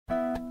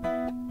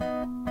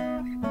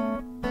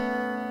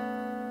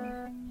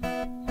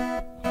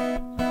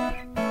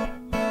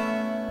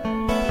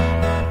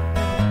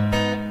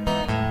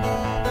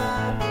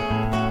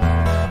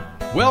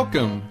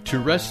Welcome to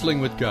Wrestling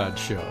with God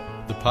Show,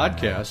 the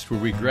podcast where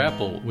we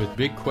grapple with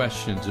big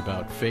questions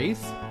about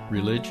faith,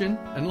 religion,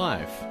 and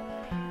life.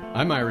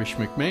 I'm Irish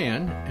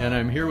McMahon, and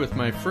I'm here with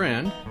my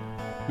friend,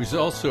 who's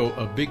also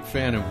a big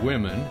fan of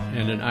women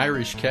and an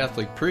Irish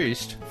Catholic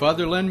priest,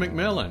 Father Len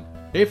McMillan.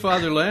 Hey,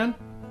 Father Len.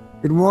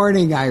 Good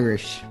morning,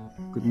 Irish.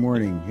 Good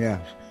morning,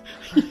 yeah.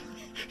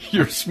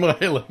 You're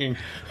smiling.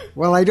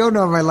 Well, I don't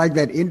know if I like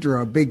that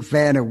intro, a big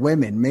fan of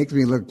women. Makes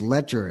me look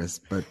lecherous,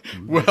 but...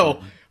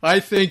 Well, I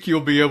think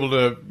you'll be able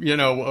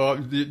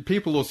to,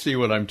 people will see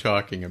what I'm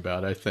talking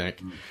about, I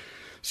think.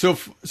 So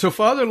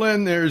Father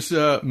Len, there's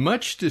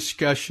much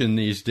discussion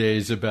these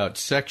days about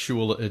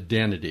sexual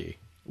identity,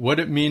 what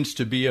it means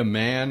to be a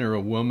man or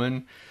a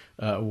woman,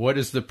 what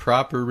is the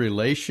proper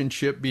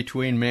relationship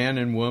between man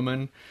and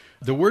woman.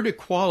 The word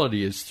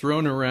equality is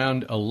thrown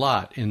around a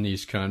lot in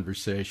these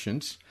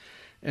conversations.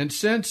 And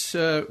since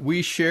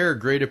we share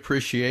great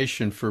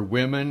appreciation for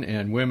women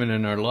and women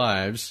in our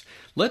lives,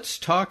 let's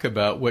talk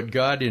about what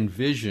God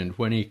envisioned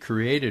when He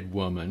created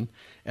woman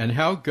and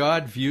how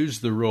God views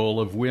the role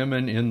of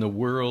women in the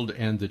world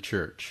and the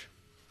church.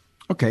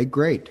 Okay,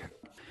 great.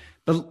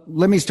 But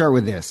let me start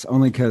with this,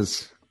 only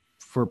because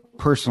for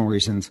personal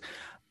reasons.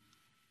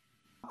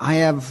 I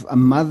have a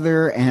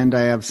mother and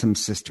I have some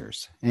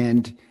sisters.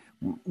 And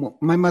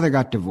my mother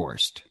got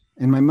divorced.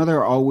 And my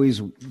mother always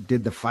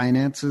did the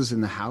finances in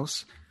the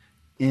house.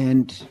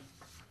 And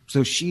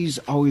so she's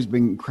always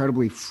been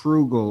incredibly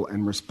frugal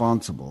and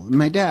responsible. And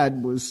my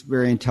dad was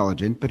very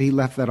intelligent, but he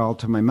left that all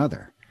to my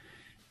mother.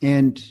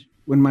 And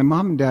when my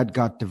mom and dad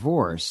got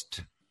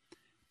divorced,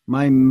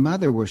 my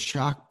mother was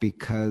shocked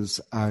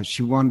because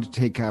she wanted to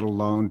take out a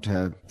loan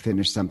to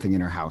finish something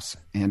in her house.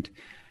 And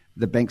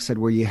the bank said,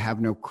 well, you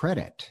have no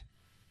credit.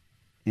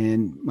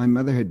 And my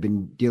mother had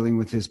been dealing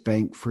with this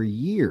bank for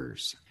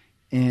years.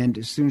 And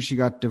as soon as she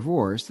got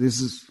divorced,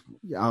 this is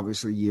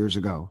obviously years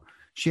ago,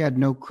 she had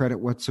no credit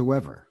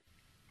whatsoever,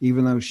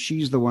 even though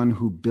she's the one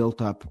who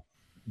built up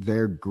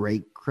their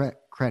great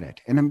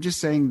credit. And I'm just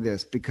saying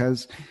this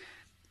because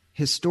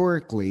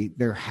historically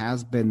there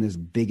has been this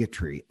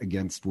bigotry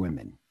against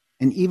women.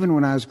 And even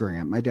when I was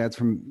growing up, my dad's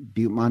from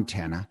Butte,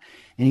 Montana,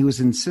 and he was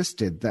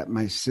insisted that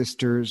my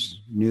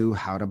sisters knew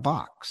how to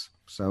box.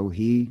 So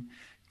he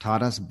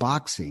taught us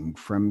boxing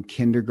from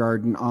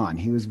kindergarten on.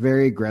 He was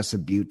very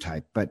aggressive Butte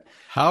type, but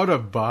how to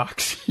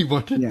box? He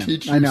wanted to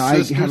teach your I know.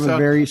 sisters I have how... a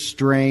very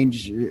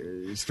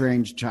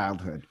strange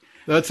childhood.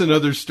 That's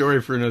another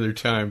story for another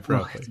time,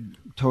 probably.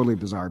 Totally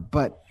bizarre.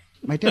 But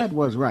my dad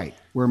was right,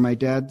 where my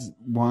dad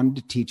wanted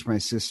to teach my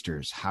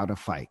sisters how to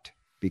fight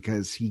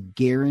because he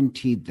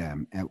guaranteed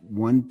them at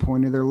one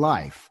point of their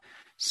life,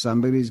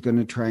 somebody's going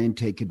to try and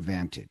take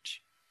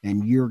advantage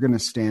and you're going to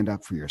stand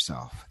up for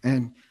yourself.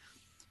 And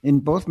in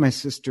both my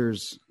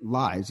sisters'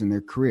 lives and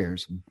their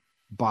careers,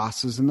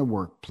 bosses in the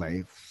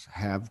workplace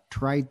have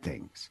tried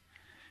things.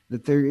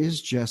 That there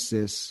is just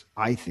this,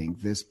 I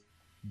think, this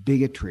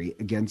bigotry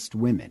against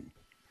women.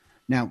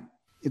 Now,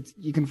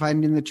 you can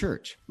find it in the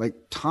church. Like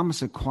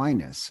Thomas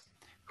Aquinas,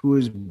 who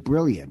is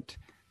brilliant.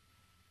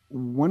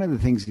 One of the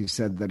things he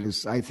said that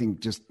is, I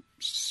think, just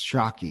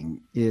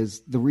shocking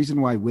is the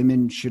reason why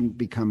women shouldn't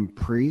become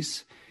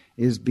priests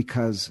is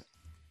because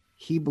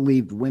he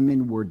believed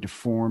women were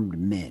deformed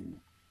men.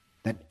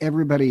 That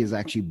everybody is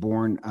actually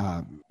born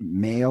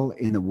male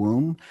in the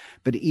womb,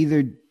 but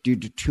either due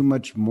to too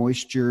much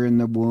moisture in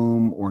the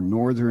womb or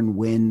northern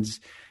winds,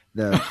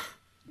 the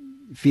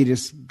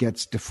fetus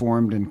gets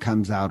deformed and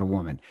comes out a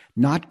woman.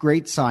 Not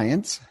great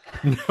science.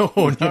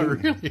 No, not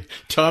really.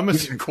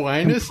 Thomas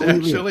Aquinas,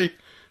 actually?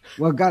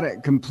 Well, got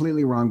it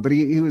completely wrong, but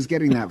he was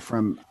getting that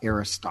from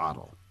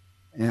Aristotle.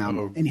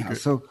 Anyhow,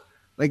 so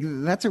like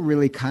that's a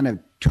really kind of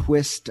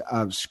twist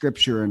of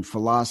scripture and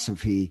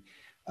philosophy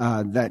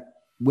that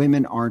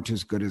women aren't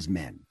as good as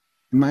men.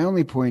 And my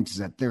only point is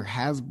that there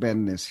has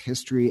been this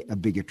history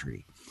of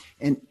bigotry.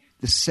 And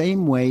the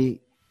same way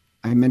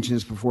I mentioned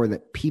this before,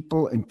 that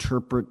people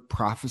interpret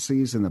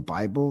prophecies in the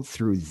Bible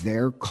through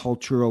their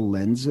cultural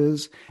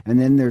lenses, and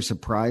then they're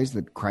surprised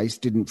that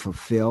Christ didn't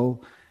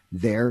fulfill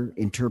their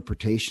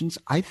interpretations.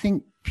 I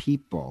think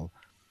people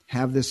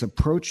have this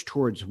approach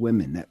towards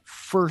women that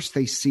first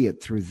they see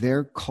it through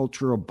their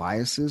cultural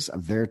biases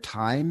of their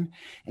time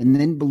and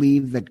then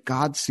believe that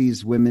God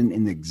sees women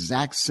in the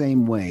exact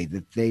same way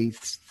that they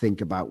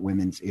think about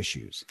women's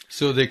issues.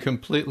 So they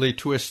completely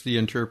twist the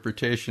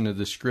interpretation of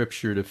the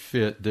scripture to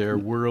fit their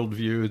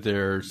worldview,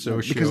 their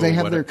social... Because they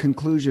have their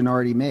conclusion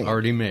already made.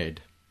 Already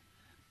made.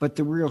 But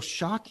the real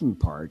shocking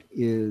part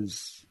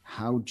is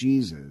how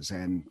Jesus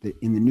and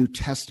in the New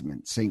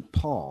Testament, St.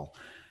 Paul,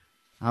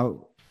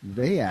 how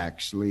they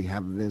actually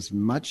have this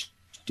much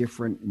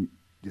different,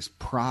 this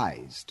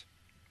prized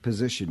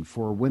position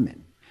for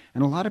women.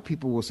 And a lot of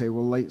people will say,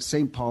 well, like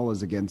St. Paul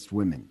is against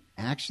women.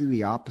 Actually,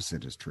 the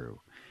opposite is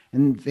true.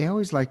 And they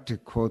always like to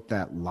quote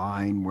that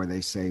line where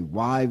they say,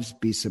 wives,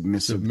 be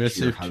submissive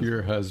to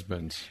your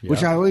husbands. Yeah.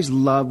 Which I always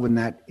love when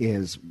that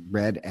is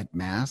read at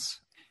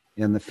Mass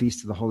in the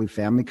Feast of the Holy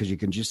Family, because you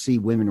can just see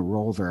women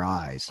roll their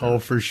eyes. Oh,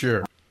 for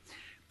sure.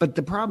 But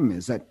the problem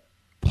is that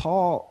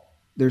Paul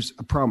there's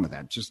a problem with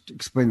that. Just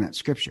explain that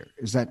scripture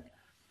is that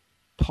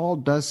Paul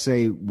does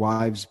say,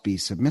 wives, be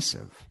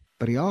submissive,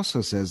 but he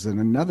also says in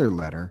another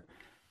letter,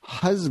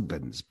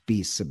 husbands,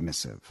 be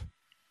submissive.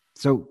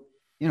 So,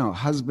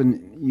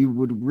 husband, you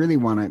would really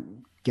want to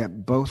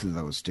get both of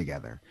those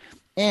together.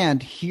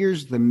 And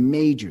here's the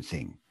major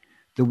thing.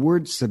 The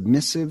word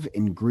submissive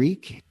in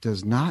Greek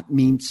does not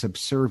mean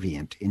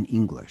subservient in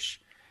English.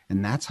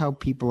 And that's how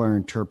people are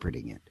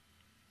interpreting it.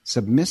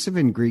 Submissive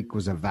in Greek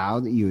was a vow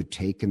that you would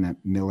take in the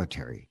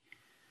military.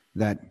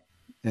 That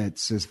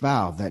it's this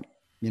vow that,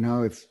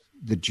 if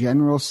the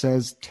general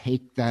says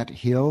take that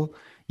hill,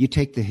 you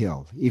take the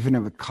hill, even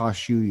if it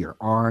costs you your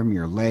arm,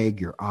 your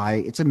leg, your eye.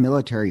 It's a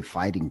military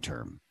fighting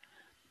term.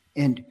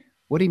 And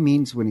what he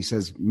means when he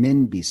says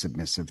men be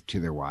submissive to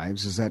their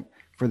wives is that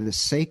for the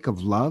sake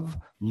of love,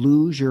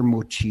 lose your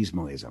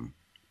machismoism.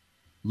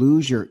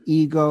 Lose your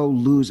ego,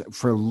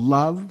 for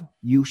love,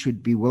 you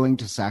should be willing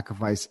to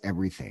sacrifice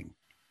everything.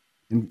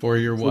 And for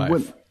your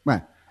wife.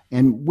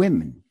 And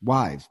women,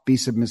 wives, be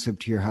submissive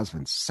to your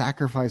husbands.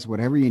 Sacrifice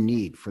whatever you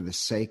need for the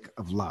sake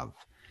of love.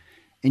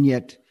 And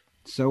yet,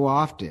 so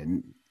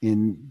often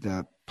in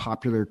the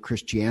popular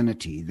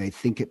Christianity, they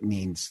think it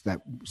means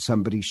that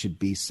somebody should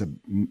be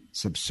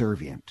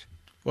subservient.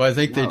 Well, I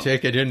think they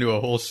take it into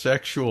a whole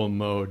sexual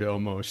mode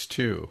almost,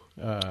 too.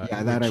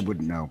 I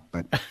wouldn't know,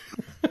 but...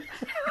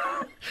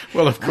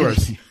 Well, of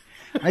course.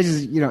 I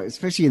just,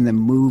 especially in the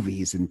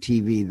movies and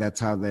TV, that's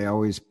how they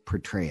always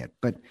portray it.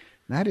 But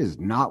that is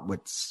not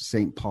what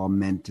St. Paul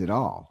meant at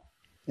all.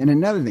 And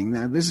another thing,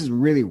 now this is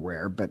really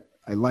rare, but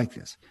I like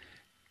this.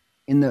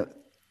 In the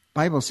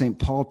Bible, St.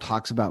 Paul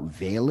talks about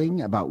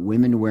veiling, about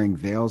women wearing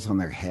veils on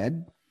their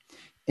head.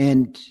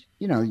 And,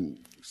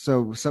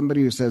 so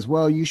somebody who says,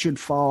 well, you should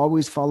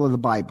always follow the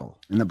Bible.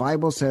 And the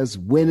Bible says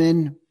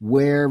women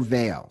wear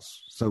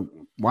veils. So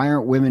why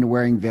aren't women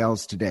wearing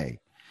veils today?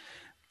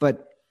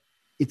 But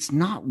it's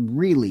not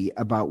really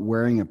about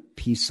wearing a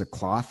piece of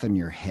cloth on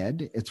your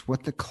head. It's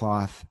what the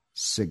cloth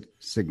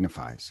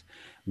signifies.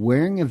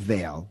 Wearing a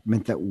veil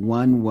meant that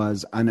one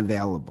was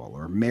unavailable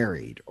or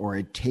married or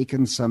had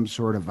taken some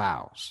sort of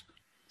vows.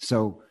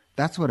 So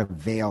that's what a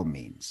veil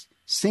means.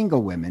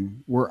 Single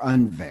women were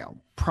unveiled.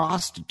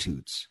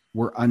 Prostitutes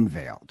were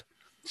unveiled.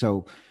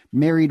 So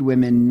married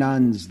women,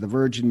 nuns, the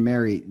Virgin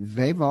Mary,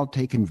 they've all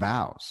taken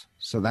vows.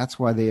 So that's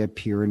why they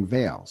appear in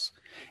veils.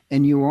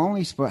 And you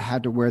only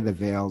had to wear the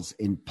veils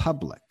in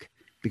public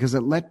because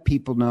it let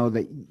people know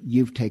that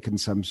you've taken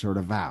some sort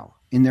of vow.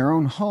 In their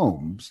own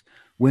homes,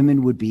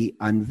 women would be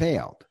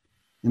unveiled.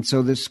 And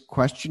so this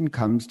question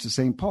comes to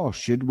St. Paul,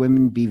 should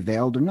women be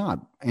veiled or not?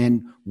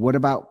 And what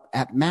about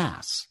at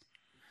Mass?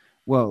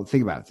 Well,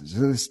 think about it. So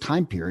this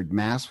time period,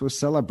 Mass was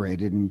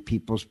celebrated in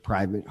people's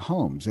private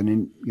homes. And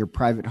in your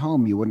private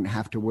home, you wouldn't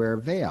have to wear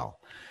a veil.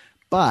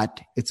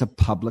 But it's a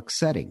public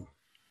setting.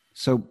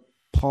 So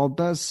Paul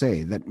does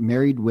say that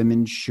married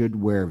women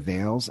should wear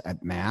veils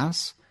at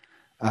Mass,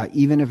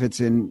 even if it's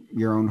in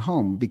your own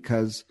home,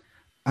 because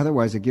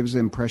otherwise it gives the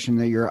impression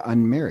that you're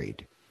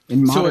unmarried.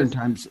 In modern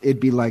times, it'd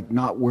be like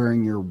not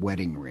wearing your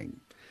wedding ring.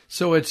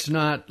 So it's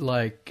not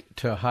like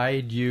to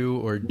hide you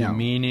or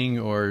demeaning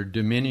or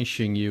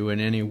diminishing you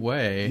in any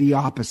way. The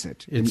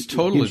opposite. It's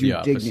totally the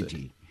opposite.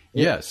 Dignity.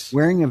 Yes.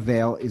 Wearing a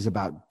veil is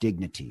about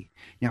dignity.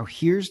 Now,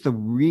 here's the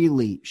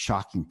really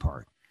shocking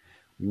part.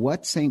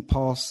 What St.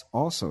 Paul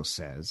also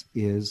says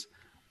is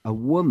a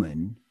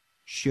woman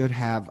should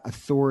have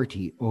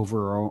authority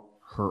over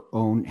her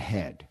own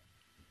head.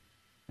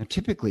 Now,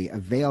 typically, a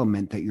veil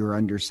meant that you're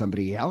under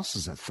somebody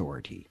else's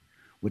authority.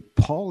 What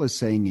Paul is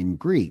saying in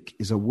Greek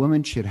is a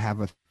woman should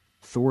have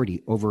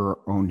authority over her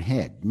own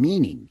head,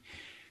 meaning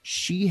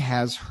she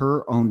has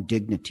her own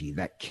dignity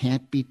that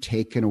can't be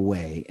taken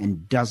away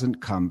and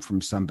doesn't come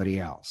from somebody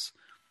else.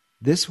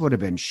 This would have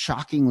been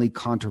shockingly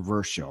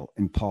controversial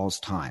in Paul's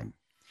time.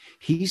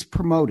 He's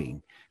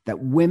promoting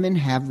that women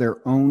have their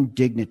own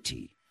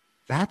dignity.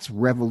 That's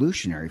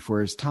revolutionary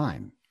for his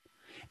time.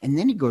 And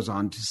then he goes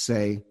on to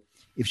say,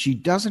 if she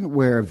doesn't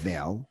wear a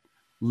veil,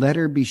 let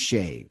her be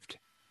shaved.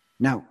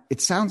 Now, it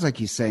sounds like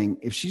he's saying,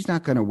 if she's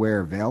not going to wear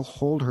a veil,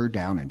 hold her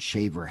down and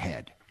shave her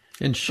head.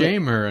 And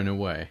shame her in a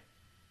way.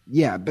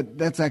 Yeah, but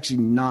that's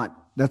actually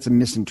that's a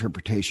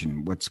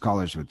misinterpretation, what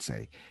scholars would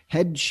say.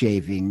 Head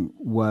shaving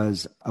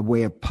was a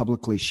way of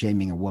publicly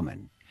shaming a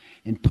woman.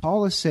 And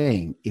Paul is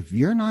saying, if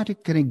you're not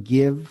going to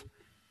give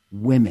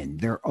women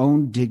their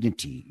own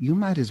dignity, you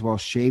might as well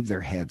shave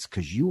their heads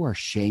because you are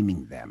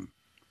shaming them.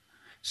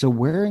 So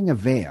wearing a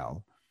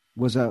veil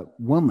was a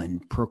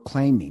woman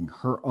proclaiming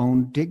her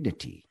own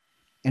dignity.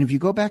 And if you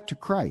go back to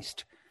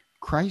Christ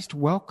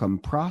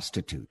welcomed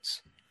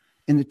prostitutes.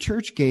 And the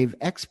church gave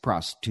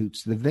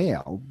ex-prostitutes the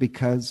veil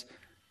because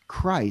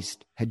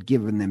Christ had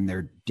given them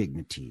their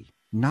dignity,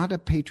 not a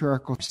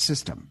patriarchal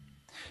system.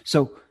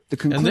 So the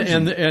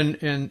conclusion...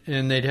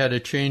 And they'd had a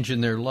change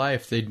in their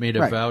life. They'd made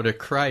a vow to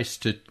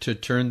Christ to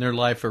turn their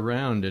life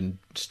around and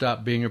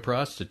stop being a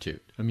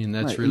prostitute. I mean,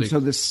 that's really... And so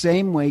the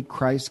same way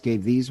Christ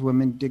gave these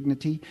women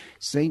dignity,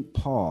 St.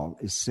 Paul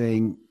is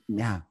saying,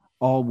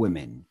 all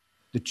women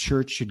the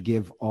church should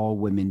give all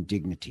women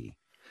dignity.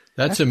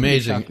 That's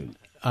amazing.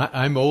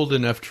 I'm old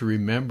enough to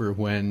remember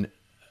when,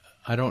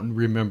 I don't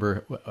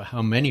remember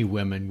how many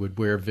women would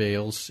wear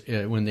veils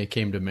when they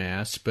came to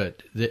Mass,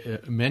 but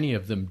many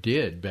of them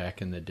did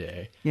back in the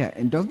day. Yeah,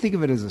 and don't think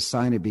of it as a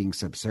sign of being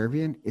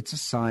subservient. It's a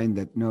sign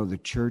that, no, the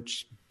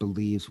church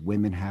believes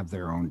women have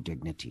their own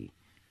dignity.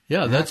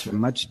 Yeah, that's a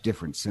much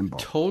different symbol.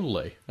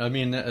 Totally. I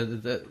mean,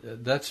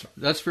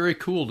 that's very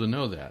cool to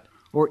know that.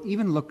 Or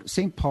even look,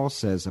 St. Paul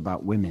says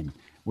about women,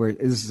 where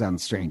this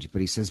sounds strange,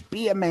 but he says,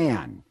 be a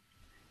man.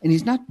 And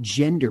he's not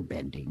gender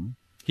bending.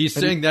 He's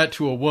saying that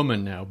to a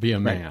woman now, be a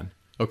man.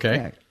 Right. Okay.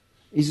 Yeah.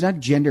 He's not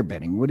gender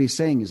bending. What he's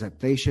saying is that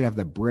they should have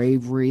the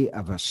bravery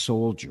of a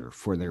soldier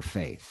for their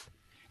faith.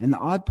 And the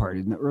odd part,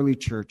 in the early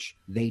church,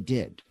 they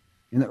did.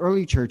 In the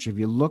early church, if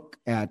you look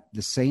at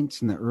the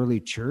saints in the early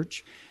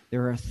church,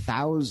 there are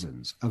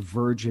thousands of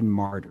virgin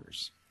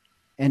martyrs.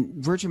 And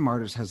virgin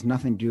martyrs has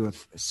nothing to do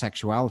with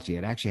sexuality.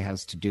 It actually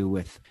has to do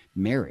with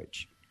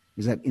marriage.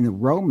 Is that in the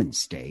Roman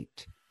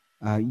state,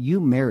 you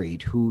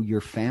married who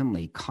your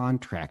family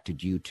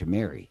contracted you to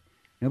marry.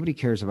 Nobody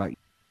cares about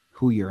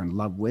who you're in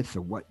love with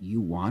or what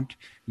you want.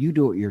 You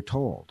do what you're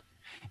told.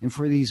 And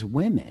for these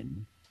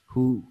women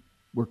who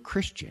were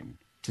Christian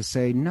to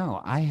say,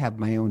 no, I have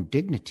my own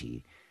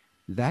dignity,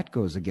 that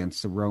goes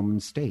against the Roman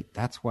state.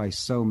 That's why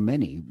so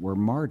many were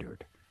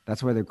martyred.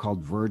 That's why they're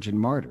called virgin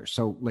martyrs.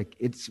 So,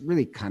 it's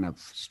really kind of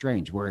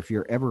strange, where if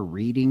you're ever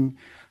reading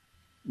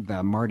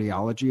the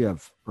martyrology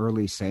of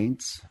early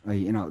saints,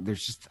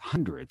 there's just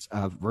hundreds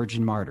of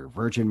virgin martyr,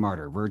 virgin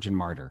martyr, virgin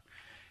martyr.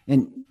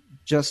 And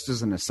just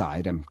as an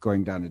aside, I'm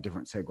going down a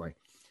different segue.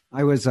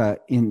 I was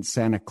in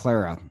Santa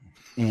Clara,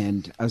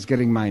 and I was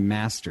getting my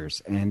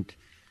master's, and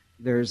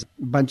there's a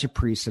bunch of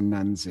priests and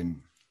nuns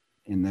in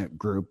that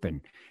group,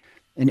 and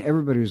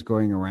everybody was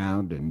going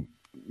around, and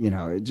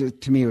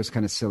to me, it was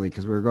kind of silly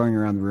because we were going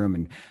around the room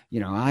and,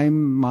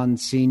 I'm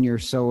Monsignor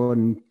so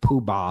and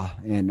Poobah,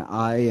 and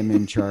I am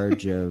in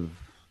charge of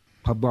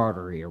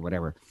pubottery or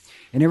whatever.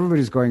 And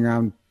everybody's going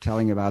around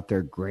telling about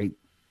their great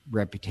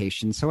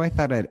reputation. So I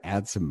thought I'd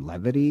add some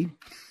levity,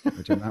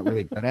 which I'm not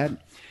really good at.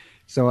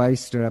 So I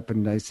stood up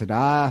and I said,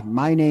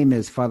 my name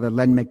is Father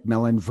Len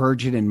McMillan,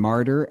 virgin and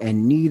martyr,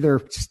 and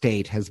neither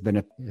state has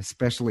been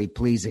especially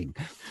pleasing.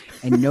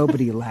 And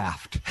nobody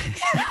laughed.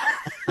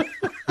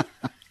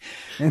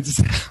 And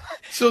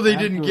so they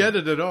didn't get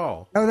it at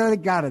all. No, they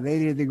got it. They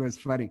didn't think it was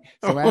funny.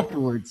 So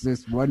afterwards,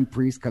 this one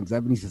priest comes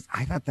up and he says,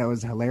 I thought that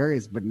was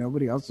hilarious, but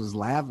nobody else was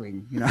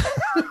laughing.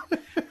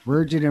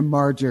 Virgin and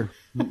martyr,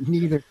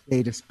 neither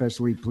state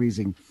especially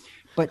pleasing.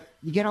 But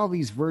you get all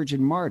these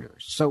virgin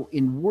martyrs. So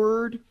in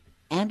word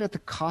and at the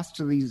cost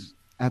of these,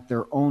 at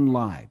their own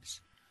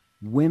lives,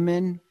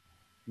 women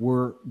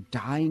were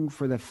dying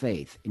for the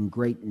faith in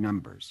great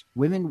numbers.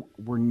 Women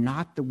were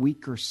not the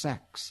weaker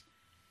sex.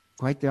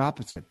 Quite the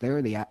opposite.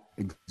 They're the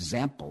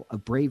example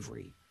of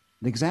bravery.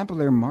 The example of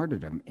their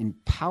martyrdom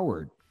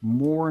empowered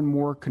more and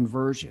more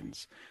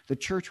conversions. The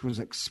church was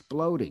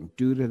exploding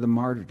due to the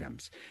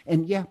martyrdoms.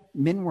 And yeah,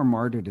 men were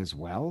martyred as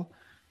well,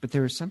 but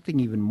there was something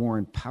even more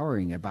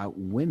empowering about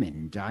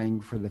women dying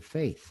for the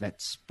faith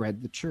that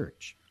spread the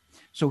church.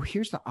 So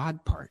here's the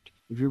odd part.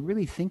 If you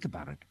really think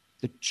about it,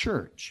 the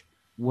church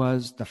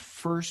was the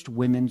first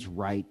women's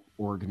right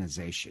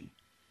organization.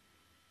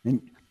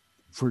 And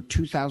for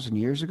 2,000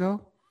 years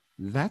ago,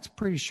 that's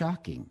pretty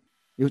shocking.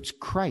 It's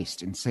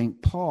Christ and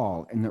St.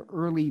 Paul and the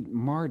early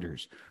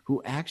martyrs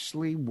who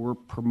actually were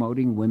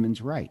promoting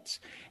women's rights.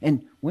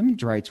 And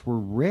women's rights were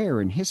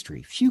rare in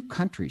history. Few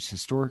countries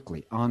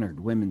historically honored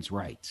women's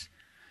rights.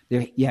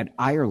 You had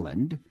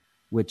Ireland,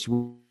 which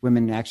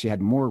women actually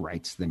had more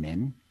rights than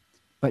men.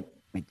 But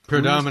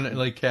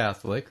predominantly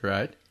Catholic,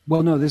 right?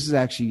 Well, no, this is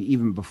actually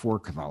even before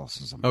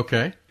Catholicism.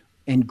 Okay.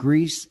 And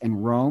Greece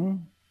and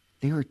Rome,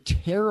 they were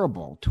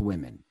terrible to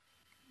women.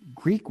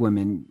 Greek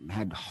women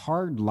had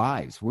hard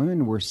lives.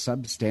 Women were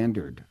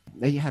substandard.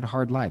 They had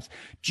hard lives.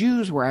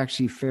 Jews were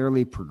actually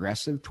fairly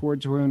progressive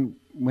towards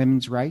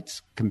women's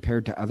rights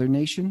compared to other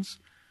nations,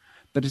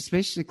 but it's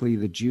basically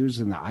the Jews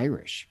and the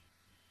Irish.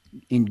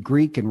 In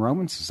Greek and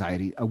Roman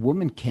society, a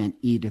woman can't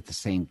eat at the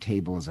same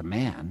table as a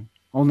man,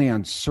 only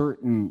on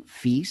certain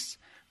feasts,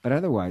 but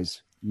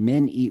otherwise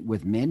men eat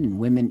with men and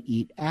women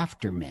eat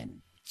after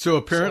men. So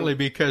apparently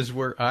because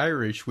we're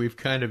Irish, we've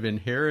kind of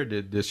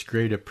inherited this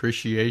great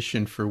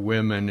appreciation for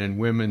women and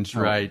women's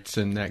rights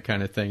and that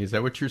kind of thing. Is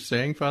that what you're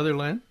saying, Father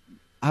Len?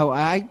 Oh,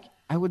 I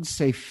would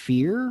say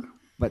fear,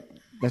 but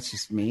that's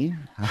just me.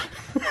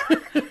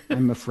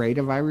 I'm afraid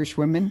of Irish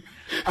women.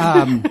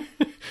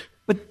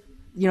 But,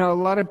 a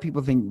lot of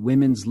people think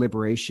women's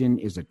liberation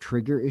is a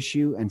trigger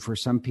issue, and for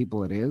some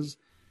people it is.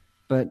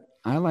 But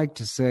I like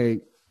to say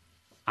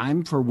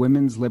I'm for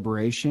women's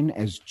liberation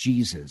as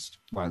Jesus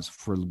was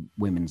for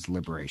women's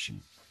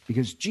liberation.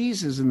 Because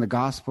Jesus in the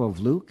Gospel of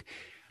Luke,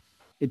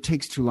 it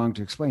takes too long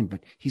to explain, but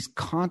he's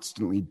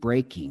constantly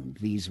breaking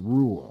these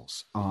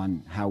rules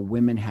on how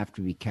women have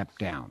to be kept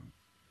down.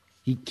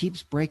 He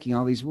keeps breaking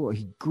all these rules.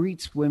 He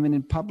greets women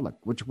in public,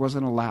 which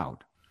wasn't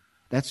allowed.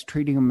 That's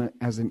treating them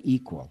as an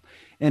equal.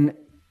 And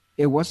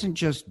it wasn't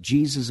just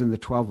Jesus and the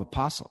 12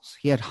 apostles.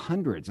 He had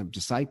hundreds of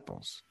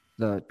disciples.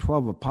 The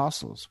 12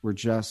 apostles were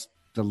just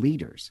the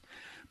leaders.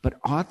 But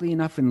oddly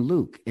enough, in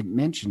Luke, it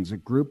mentions a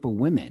group of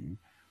women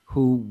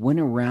who went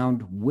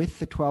around with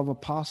the 12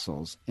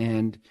 apostles,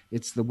 and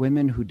it's the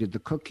women who did the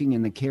cooking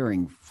and the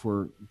caring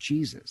for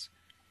Jesus.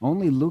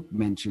 Only Luke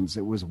mentions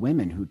it was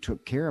women who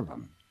took care of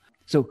him.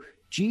 So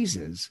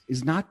Jesus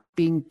is not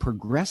being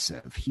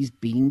progressive. He's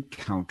being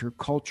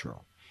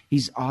countercultural.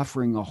 He's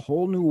offering a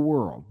whole new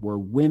world where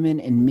women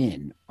and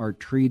men are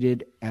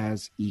treated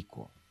as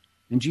equal.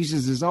 And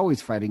Jesus is always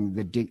fighting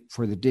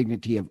for the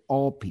dignity of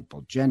all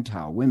people,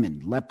 Gentile,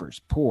 women, lepers,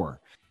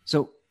 poor.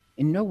 So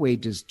in no way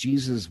does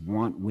Jesus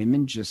want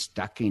women just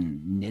stuck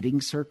in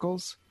knitting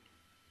circles.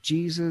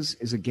 Jesus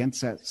is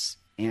against that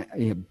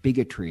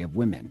bigotry of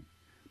women.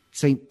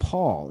 St.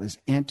 Paul is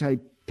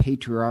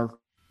anti-patriarchal.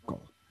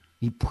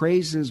 He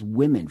praises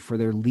women for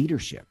their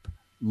leadership,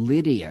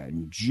 Lydia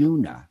and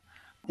Juna.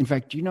 In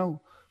fact, do you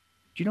know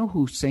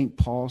who St.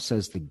 Paul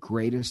says the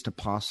greatest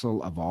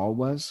apostle of all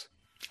was?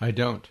 I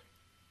don't.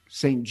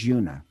 St.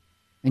 Juna.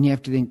 And you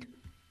have to think,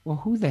 well,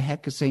 who the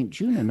heck is St.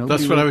 Juna? Nobody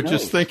That's what I was knows.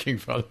 just thinking,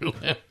 Father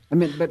Lamb. I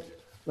mean, but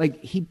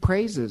like he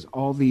praises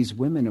all these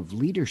women of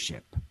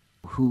leadership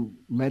who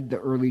led the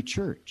early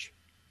church.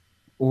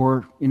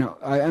 Or,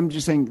 I'm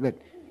just saying that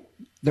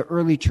the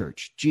early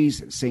church,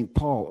 Jesus, St.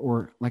 Paul,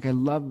 or like I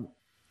love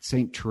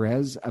St.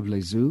 Therese of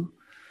Lisieux,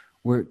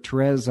 where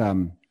Therese,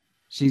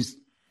 she's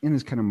in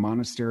this kind of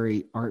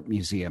monastery art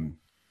museum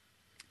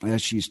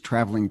as she's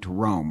traveling to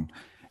Rome.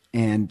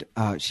 And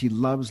she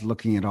loves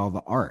looking at all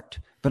the art.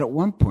 But at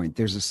one point,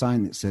 there's a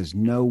sign that says,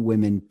 no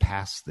women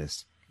past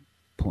this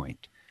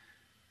point.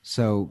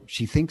 So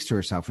she thinks to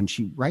herself, and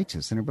she writes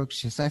this in her book.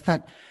 She says, I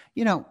thought,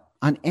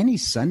 on any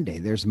Sunday,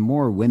 there's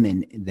more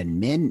women than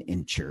men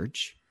in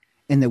church.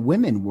 And the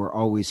women were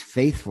always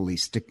faithfully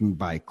sticking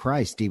by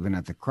Christ, even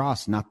at the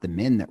cross, not the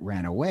men that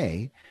ran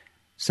away.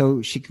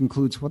 So she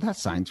concludes, well, that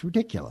sign's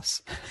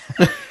ridiculous.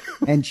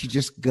 And she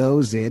just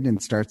goes in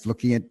and starts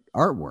looking at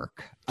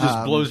artwork.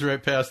 Just blows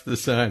right past the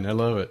sign. I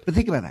love it. But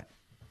think about that.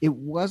 It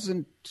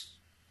wasn't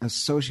a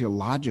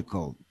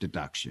sociological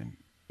deduction.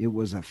 It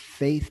was a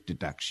faith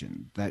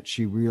deduction that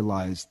she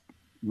realized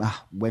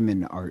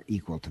women are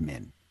equal to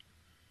men.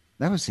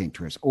 That was St.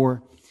 Therese.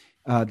 Or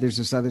there's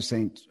this other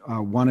saint,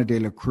 Juana de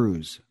la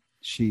Cruz.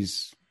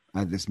 She's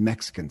this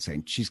Mexican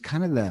saint. She's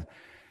kind of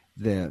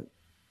the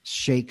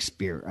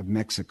Shakespeare of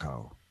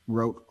Mexico,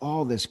 wrote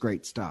all this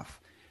great stuff.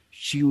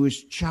 She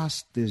was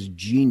just this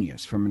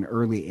genius from an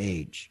early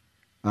age.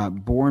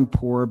 Born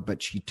poor,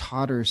 but she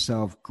taught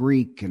herself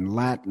Greek and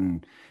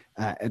Latin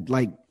at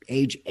like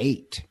age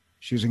 8.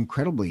 She was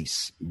incredibly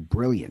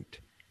brilliant.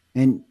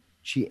 And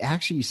she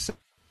actually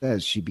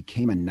says she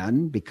became a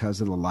nun because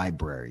of the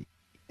library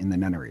in the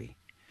nunnery.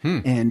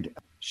 And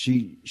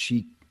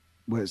she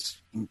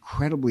was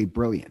incredibly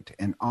brilliant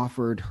and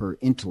offered her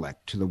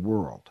intellect to the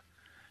world.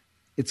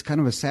 It's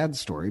kind of a sad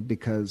story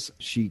because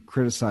she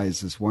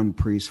criticized this one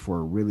priest for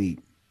a really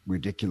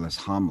ridiculous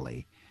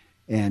homily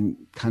and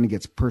kind of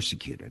gets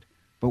persecuted.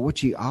 But what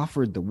she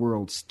offered the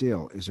world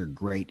still is her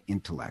great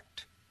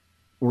intellect.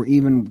 Or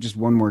even just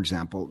one more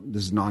example,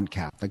 this is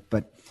non-Catholic,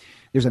 but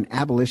there's an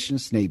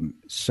abolitionist named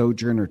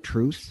Sojourner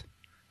Truth.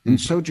 And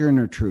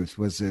Sojourner Truth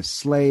was a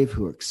slave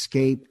who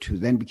escaped, who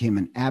then became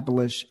an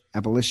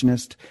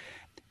abolitionist.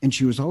 And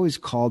she was always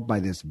called by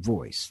this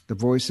voice. The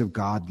voice of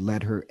God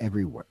led her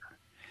everywhere.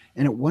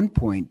 And at one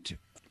point,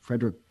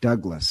 Frederick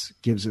Douglass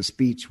gives a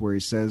speech where he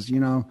says,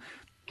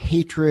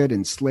 hatred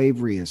and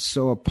slavery is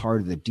so a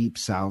part of the Deep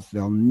South,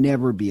 there'll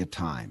never be a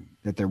time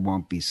that there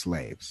won't be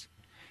slaves.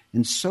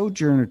 And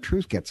Sojourner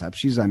Truth gets up.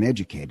 She's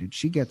uneducated.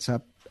 She gets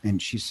up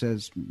and she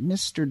says,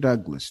 Mr.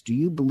 Douglass, do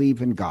you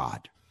believe in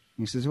God?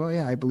 And he says, well,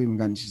 yeah, I believe in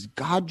God. And she says,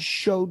 God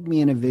showed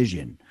me in a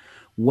vision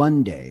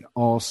one day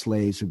all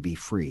slaves would be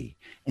free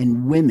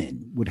and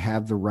women would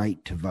have the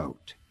right to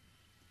vote.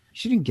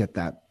 She didn't get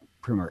that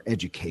from her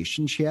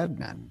education. She had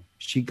none.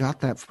 She got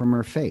that from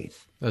her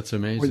faith. That's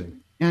amazing.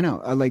 I know.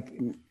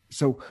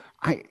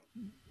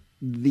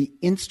 The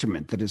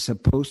instrument that is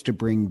supposed to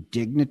bring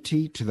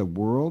dignity to the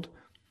world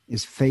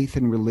is faith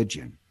and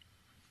religion.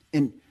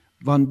 And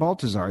von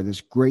Balthasar,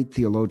 this great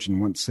theologian,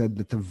 once said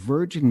that the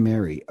Virgin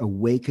Mary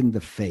awakened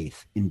the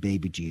faith in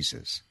baby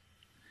Jesus.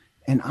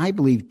 And I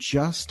believe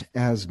just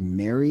as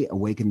Mary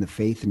awakened the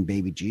faith in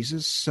baby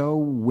Jesus, so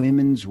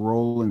women's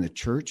role in the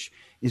church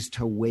is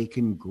to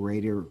awaken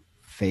greater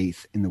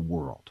faith in the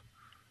world.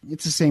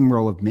 It's the same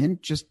role of men,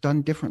 just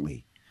done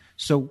differently.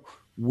 So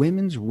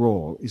women's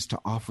role is to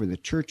offer the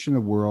church and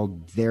the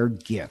world their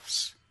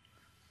gifts.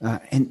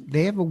 And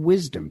they have a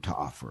wisdom to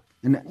offer.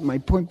 And my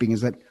point being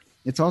is that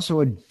it's also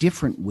a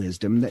different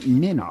wisdom that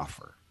men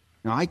offer.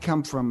 Now, I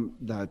come from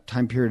the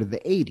time period of the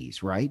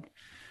 80s, right?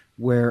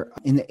 Where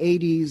in the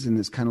 80s, in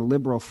this kind of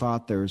liberal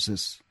thought, there's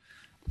this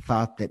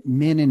thought that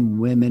men and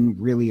women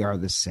really are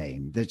the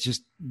same. That's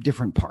just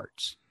different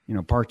parts.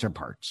 Parts are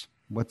parts.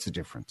 What's the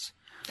difference?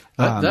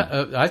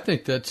 I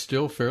think that's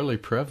still fairly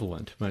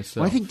prevalent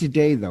myself. Well, I think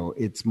today, though,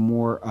 it's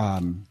more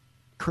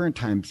current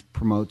times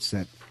promotes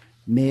that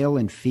male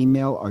and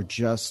female are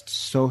just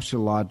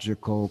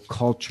sociological,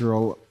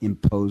 cultural,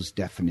 imposed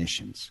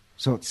definitions.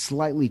 So it's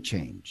slightly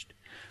changed.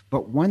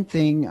 But one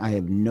thing I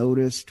have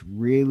noticed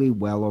really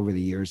well over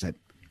the years that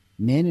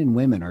men and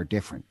women are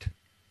different.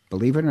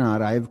 Believe it or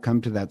not, I have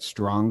come to that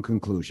strong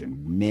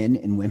conclusion. Men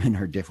and women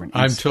are different.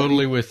 I'm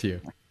totally with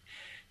you.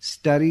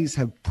 Studies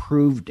have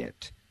proved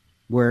it,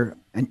 where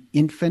an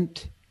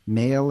infant,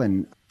 male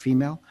and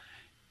female,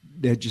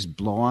 they just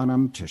blow on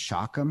them to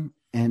shock them,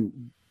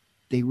 and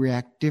they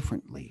react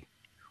differently.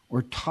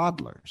 Or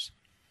toddlers.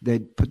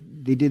 They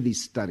did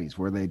these studies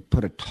where they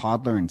put a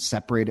toddler and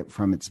separate it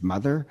from its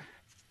mother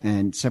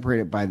and separate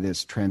it by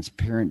this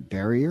transparent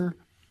barrier.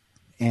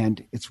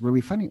 And it's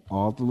really funny.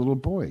 All the little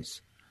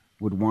boys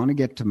would want to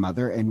get to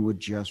mother and would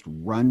just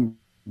run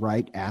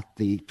right at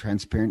the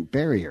transparent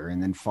barrier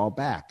and then fall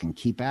back and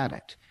keep at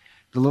it.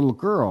 The little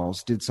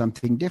girls did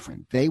something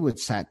different. They would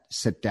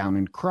sit down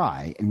and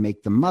cry and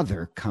make the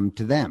mother come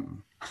to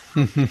them.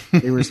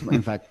 They were,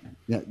 in fact,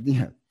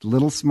 a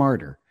little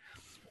smarter.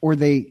 Or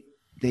they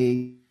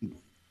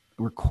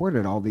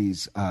recorded all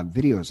these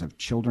videos of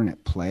children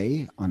at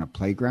play on a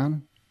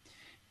playground.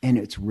 And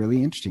it's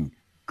really interesting.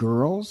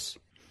 Girls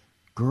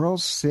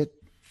sit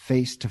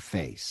face to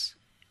face.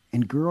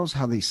 And girls,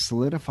 how they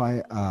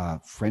solidify a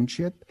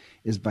friendship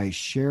is by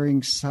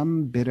sharing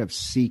some bit of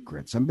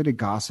secret, some bit of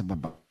gossip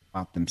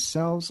about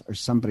themselves or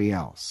somebody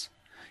else.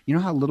 You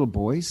know how little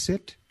boys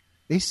sit?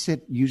 They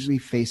sit usually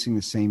facing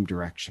the same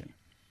direction,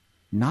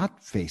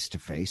 not face to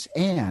face.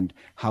 And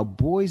how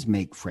boys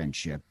make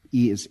friendship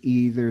is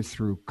either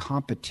through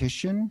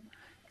competition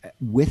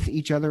with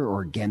each other or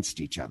against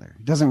each other.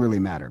 It doesn't really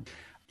matter.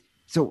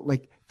 So,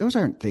 those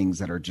aren't things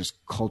that are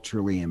just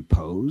culturally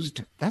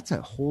imposed. That's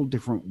a whole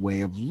different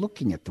way of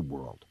looking at the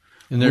world.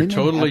 And they're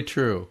totally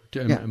true.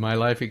 Yeah. My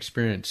life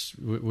experience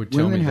would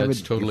tell me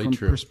that's totally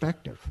true.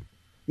 Perspective.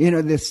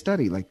 This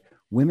study,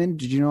 women,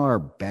 did you know, are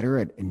better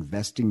at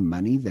investing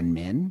money than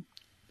men?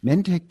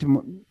 Men take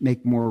to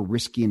make more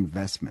risky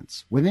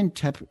investments. Women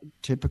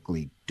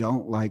typically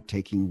don't like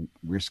taking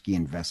risky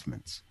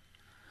investments.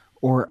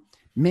 Or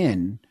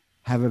men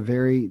have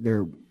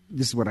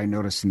this is what I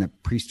noticed in the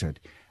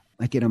priesthood.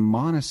 Like in a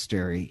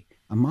monastery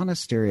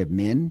of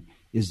men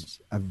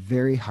is a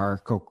very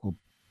hierarchical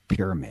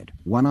pyramid.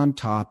 One on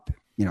top,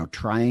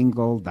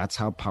 triangle, that's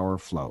how power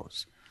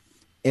flows.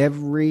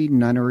 Every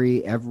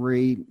nunnery,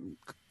 every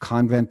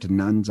convent of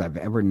nuns I've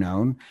ever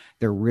known,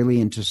 they're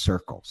really into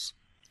circles.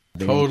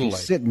 They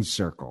sit in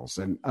circles.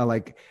 And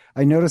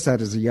I noticed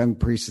that as a young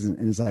priest, and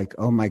it's like,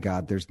 oh my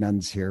God, there's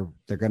nuns here.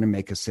 They're going to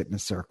make us sit in a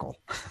circle.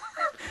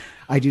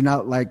 I do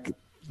not like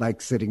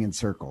sitting in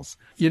circles.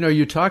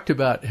 You talked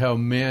about how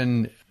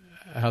men,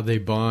 how they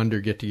bond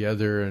or get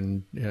together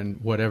and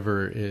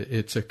whatever.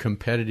 It's a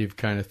competitive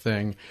kind of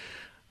thing.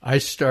 I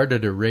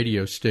started a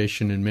radio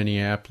station in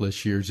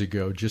Minneapolis years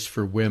ago just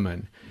for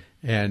women,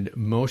 and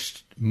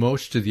most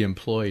of the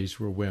employees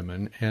were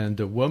women. And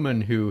the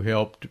woman who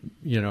helped,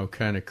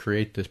 kind of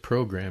create this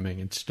programming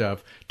and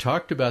stuff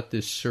talked about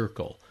this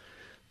circle.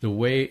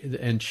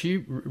 And she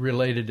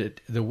related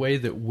it the way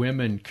that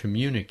women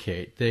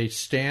communicate. They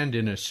stand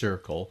in a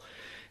circle,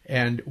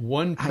 and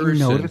one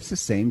person. I noticed the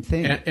same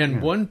thing.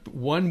 And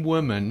one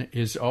woman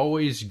is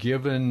always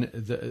given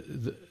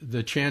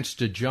the chance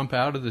to jump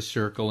out of the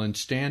circle and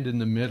stand in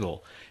the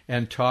middle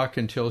and talk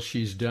until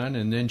she's done,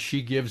 and then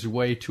she gives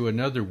way to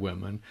another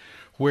woman.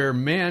 Where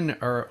men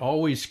are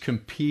always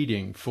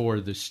competing for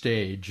the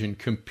stage and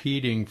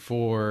competing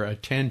for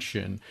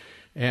attention.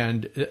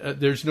 And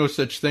there's no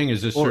such thing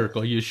as a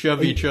circle. You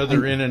shove each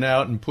other in and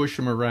out and push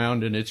them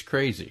around, and it's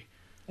crazy.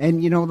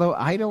 And though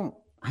I don't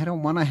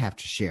want to have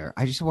to share.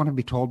 I just want to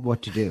be told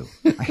what to do.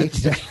 I hate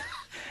to.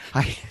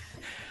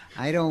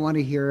 I don't want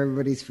to hear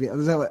everybody's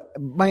feelings. So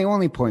my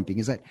only point being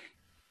is that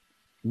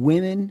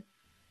women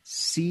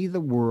see the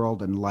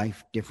world and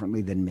life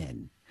differently than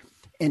men,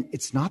 and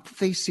it's not that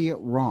they see it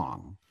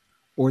wrong,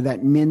 or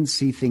that men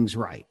see things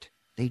right.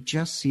 They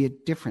just see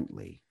it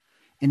differently.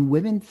 And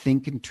women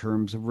think in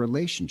terms of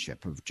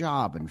relationship, of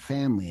job and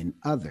family and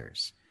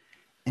others.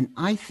 And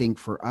I think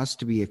for us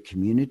to be a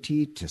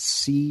community, to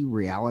see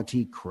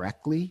reality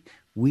correctly,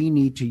 we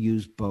need to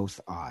use both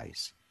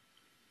eyes.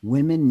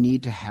 Women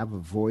need to have a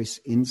voice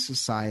in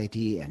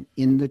society and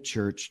in the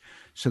church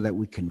so that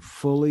we can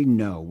fully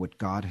know what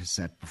God has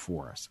set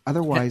before us.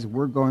 Otherwise,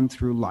 we're going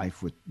through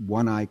life with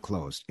one eye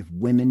closed if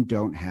women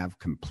don't have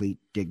complete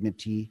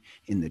dignity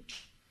in the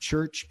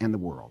church and the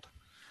world.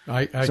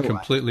 I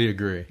completely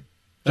agree.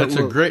 That's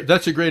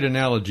a great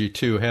analogy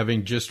too,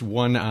 having just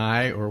one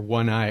eye or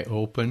one eye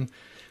open,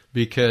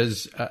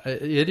 because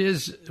it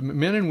is,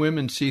 men and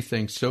women see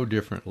things so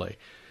differently.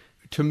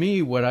 To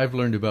me, what I've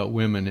learned about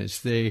women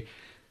is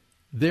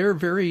they're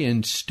very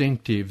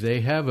instinctive.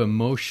 They have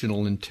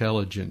emotional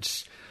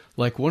intelligence.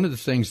 Like, one of the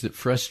things that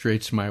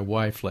frustrates my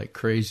wife like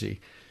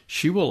crazy,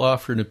 she will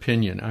offer an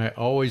opinion. I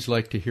always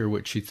like to hear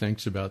what she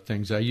thinks about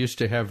things. I used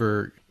to have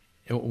her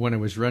when I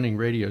was running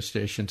radio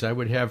stations, I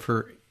would have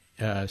her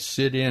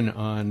sit in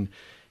on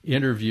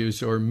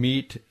interviews or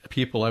meet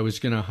people I was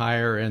going to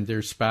hire and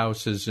their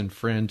spouses and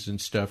friends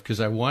and stuff because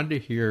I wanted to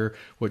hear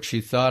what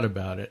she thought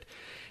about it.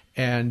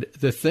 And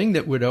the thing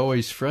that would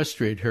always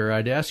frustrate her,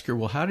 I'd ask her,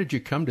 well, how did you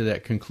come to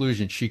that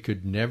conclusion? She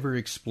could never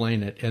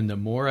explain it. And the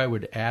more I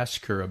would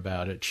ask her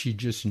about it, she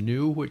just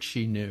knew what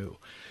she knew.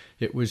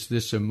 It was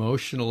this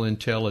emotional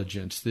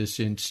intelligence, this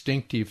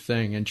instinctive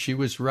thing. And she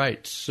was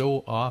right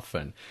so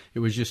often. It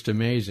was just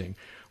amazing.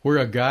 Where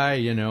a guy,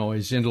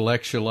 is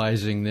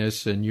intellectualizing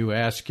this and you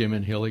ask him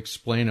and he'll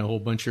explain a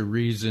whole bunch of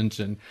reasons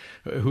and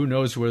who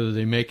knows whether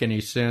they make any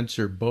sense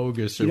or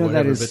bogus or whatever.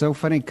 That is so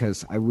funny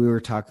because we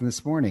were talking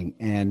this morning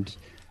and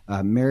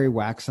Mary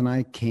Wax and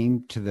I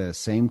came to the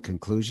same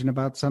conclusion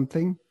about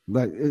something,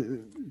 but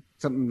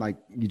something like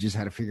you just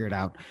had to figure it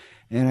out.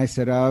 And I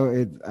said,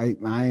 I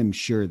am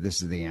sure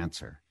this is the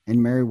answer.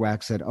 And Mary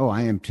Wax said, oh,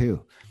 I am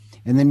too.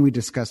 And then we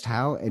discussed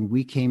how, and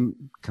we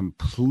came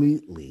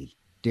completely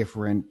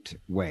different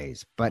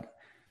ways, but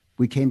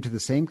we came to the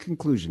same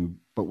conclusion,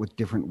 but with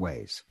different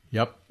ways.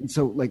 Yep. And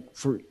so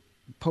for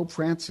Pope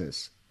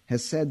Francis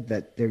has said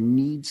that there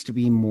needs to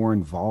be more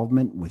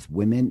involvement with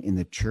women in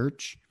the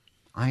church.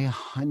 I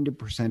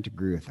 100%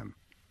 agree with him.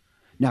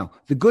 Now,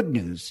 the good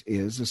news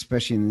is,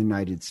 especially in the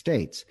United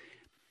States,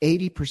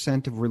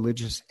 80% of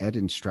religious ed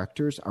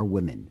instructors are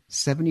women.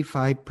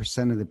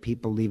 75% of the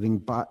people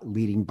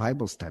leading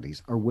Bible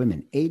studies are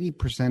women.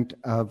 80%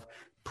 of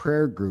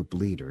prayer group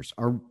leaders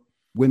are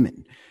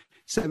women.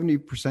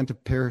 70%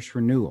 of parish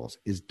renewals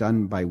is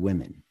done by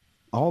women.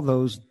 All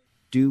those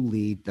do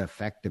lead the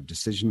effective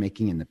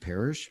decision-making in the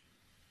parish.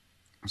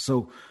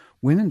 So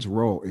women's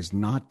role is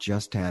not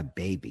just to have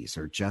babies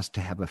or just to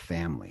have a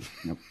family.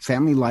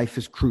 Family life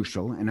is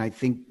crucial, and I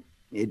think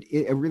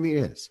it really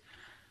is.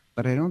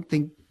 But I don't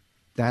think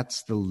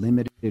that's the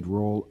limited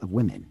role of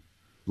women.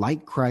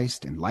 Like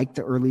Christ and like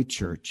the early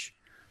church,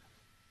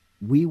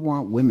 we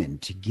want women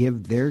to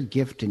give their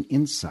gift and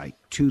insight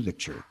to the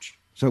church.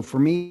 So for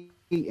me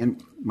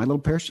and my little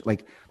parish,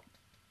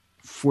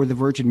 for the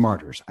Virgin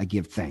Martyrs, I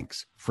give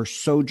thanks. For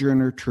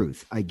Sojourner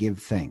Truth, I give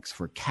thanks.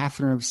 For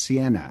Catherine of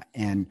Siena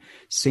and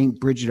St.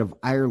 Bridget of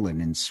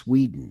Ireland and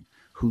Sweden,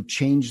 who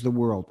changed the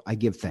world, I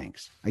give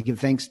thanks. I give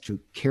thanks to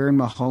Karen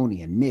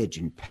Mahoney and Midge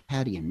and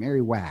Patty and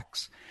Mary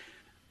Wax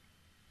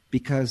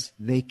because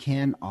they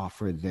can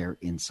offer their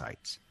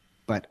insights.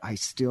 But I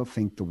still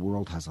think the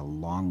world has a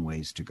long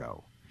ways to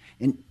go.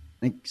 And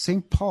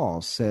St.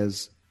 Paul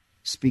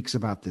speaks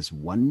about this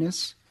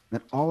oneness,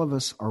 that all of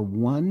us are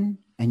one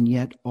and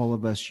yet all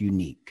of us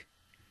unique.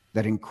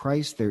 That in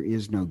Christ there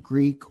is no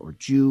Greek or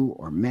Jew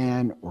or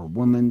man or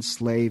woman,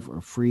 slave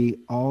or free,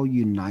 all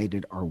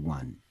united are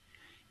one.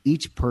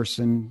 Each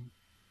person,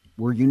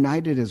 we're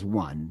united as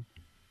one,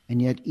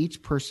 and yet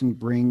each person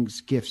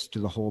brings gifts to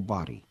the whole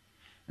body.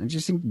 And I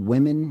just think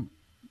women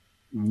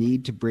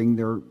need to bring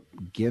their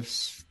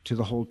gifts to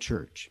the whole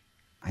church.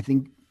 I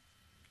think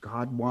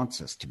God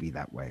wants us to be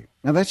that way.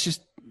 Now, that's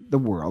just the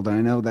world. And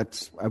I know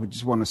I would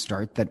just want to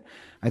start that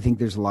I think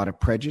there's a lot of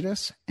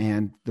prejudice,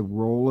 and the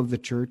role of the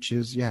church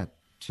is,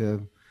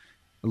 to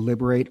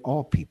liberate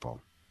all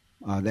people,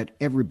 that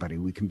everybody,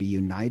 we can be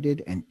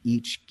united and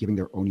each giving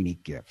their own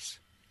unique gifts.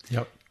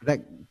 Yep.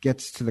 That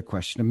gets to the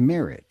question of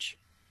marriage.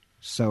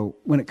 So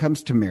when it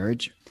comes to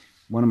marriage,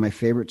 one of my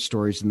favorite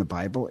stories in the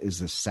Bible is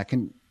the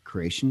second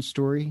creation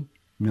story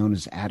known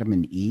as Adam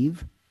and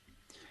Eve.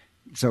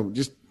 So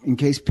just in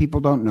case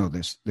people don't know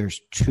this,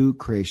 there's two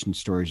creation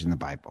stories in the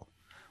Bible.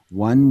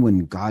 One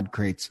when God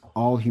creates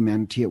all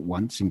humanity at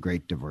once in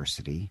great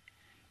diversity.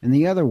 And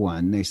the other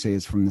one, they say,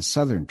 is from the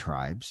southern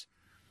tribes,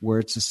 where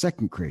it's a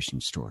second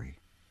creation story,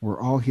 where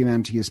all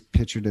humanity is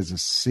pictured as a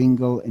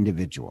single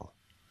individual.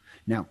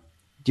 Now,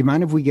 do you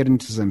mind if we get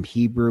into some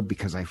Hebrew?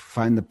 Because I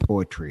find the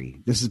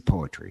poetry. This is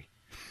poetry.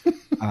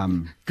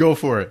 Go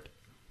for it.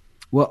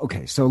 Well,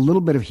 okay, so a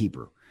little bit of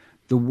Hebrew.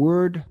 The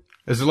word...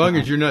 As long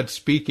as you're not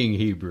speaking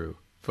Hebrew,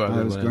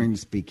 Father I was Len. going to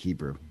speak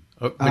Hebrew.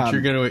 Oh, but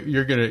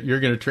you're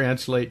gonna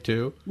translate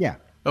too? Yeah.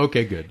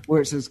 Okay, good.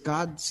 Where it says,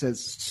 God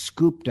says,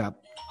 scooped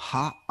up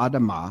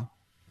ha-adamah.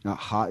 Now,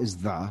 ha is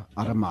the,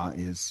 adamah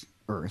is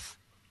earth.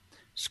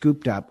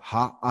 Scooped up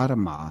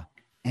ha-adamah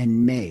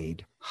and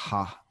made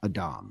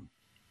ha-adam.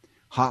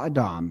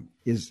 Ha-adam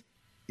is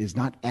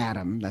not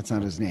Adam. That's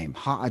not his name.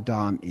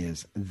 Ha-adam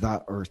is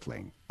the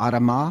earthling.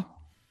 Adamah,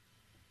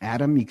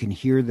 Adam, you can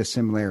hear the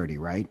similarity,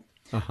 right?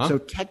 Uh-huh. So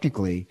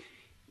technically,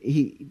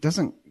 he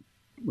doesn't,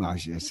 I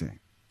should say,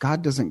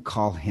 God doesn't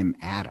call him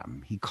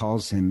Adam. He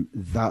calls him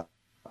the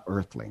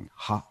earthling,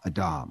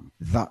 ha-adam,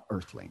 the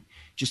earthling.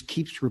 Just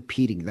keeps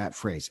repeating that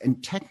phrase.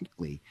 And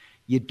technically,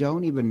 you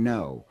don't even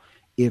know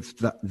if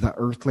the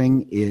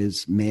earthling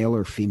is male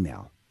or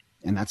female.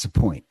 And that's a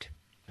point.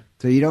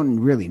 So you don't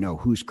really know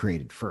who's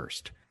created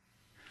first.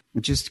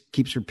 It just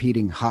keeps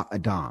repeating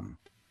ha-adam.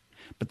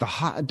 But the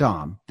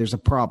ha-adam, there's a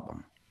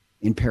problem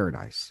in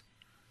paradise.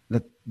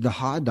 The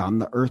ha-adam,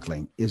 the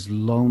earthling, is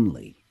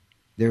lonely.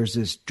 There's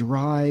this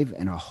drive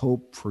and a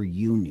hope for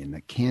union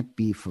that can't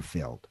be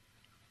fulfilled.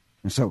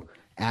 And so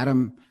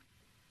Adam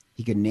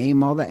He can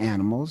name all the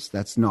animals.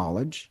 That's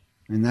knowledge,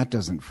 and that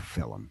doesn't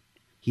fulfill him.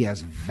 He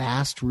has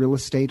vast real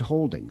estate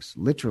holdings,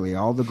 literally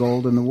all the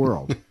gold in the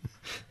world.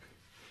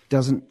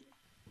 Doesn't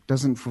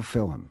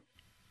fulfill him.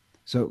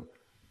 So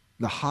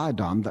the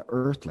Ha'adam, the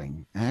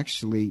earthling,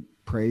 actually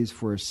prays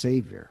for a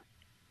savior,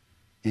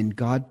 and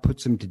God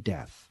puts him to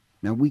death.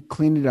 Now, we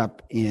clean it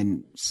up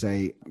in,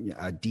 say,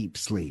 a deep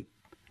sleep,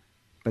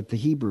 but the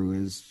Hebrew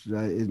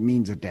it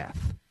means a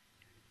death,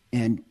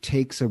 and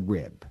takes a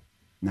rib.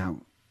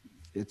 Now,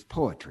 it's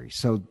poetry.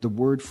 So the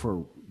word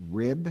for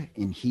rib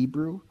in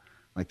Hebrew,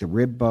 like the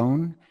rib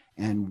bone,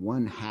 and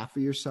one half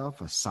of yourself,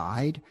 a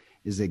side,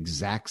 is the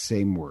exact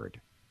same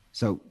word.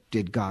 So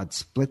did God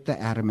split the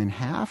atom in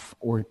half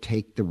or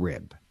take the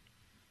rib?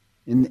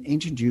 And the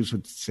ancient Jews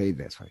would say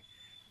this way.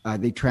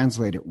 They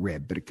translate it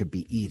rib, but it could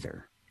be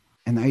either.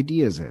 And the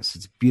idea is this.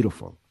 It's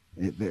beautiful.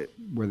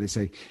 Where they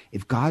say,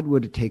 if God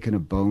would have taken a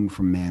bone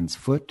from man's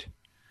foot,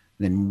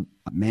 then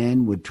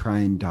man would try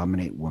and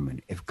dominate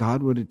woman. If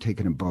God would have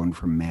taken a bone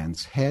from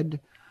man's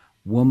head,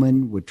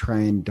 woman would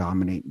try and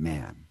dominate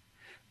man.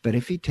 But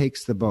if he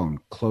takes the bone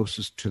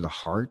closest to the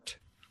heart,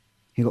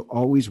 he'll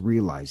always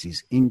realize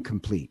he's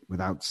incomplete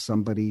without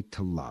somebody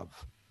to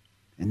love.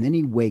 And then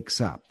he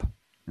wakes up.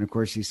 And of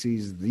course, he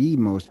sees the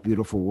most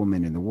beautiful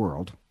woman in the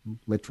world.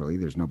 Literally,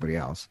 there's nobody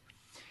else.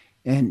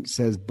 And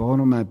says, bone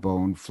of my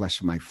bone, flesh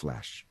of my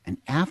flesh. And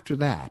after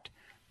that,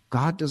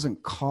 God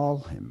doesn't call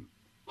him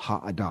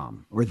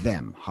Ha'adam, or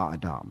them,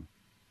 Ha'adam,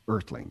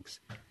 earthlings.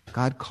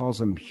 God calls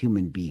them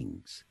human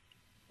beings.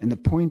 And the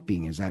point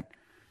being is that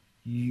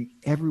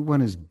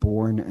everyone is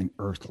born an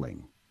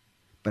earthling.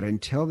 But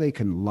until they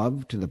can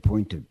love to the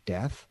point of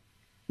death,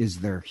 is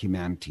their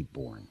humanity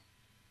born.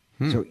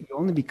 So you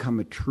only become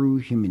a true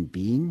human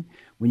being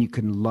when you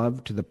can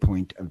love to the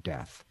point of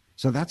death.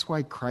 So that's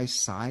why Christ's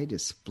side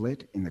is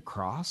split in the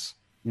cross.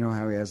 You know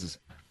how he has this?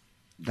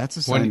 That's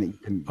a sign that you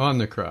can... On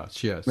the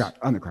cross, yes. Right,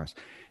 on the cross.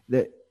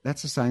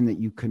 That's a sign that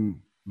you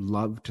can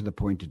love to the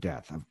point of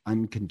death, of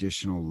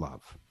unconditional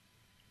love.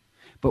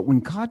 But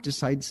when God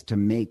decides to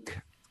make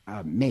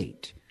a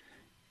mate,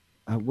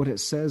 what it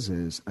says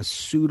is a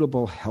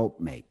suitable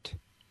helpmate.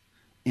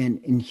 And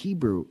in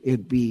Hebrew,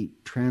 it'd be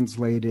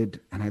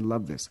translated, and I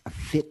love this, a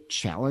fit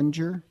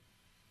challenger.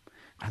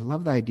 I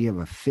love the idea of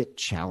a fit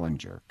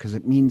challenger because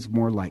it means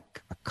more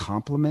like a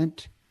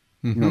compliment.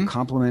 Mm-hmm. You know, a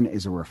compliment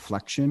is a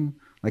reflection,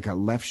 like a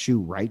left shoe,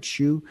 right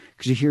shoe.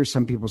 Because you hear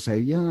some people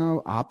say,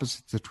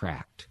 opposites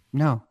attract.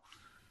 No,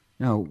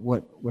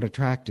 what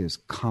attract is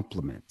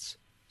compliments,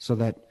 so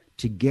that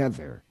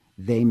together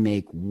they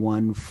make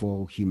one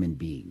full human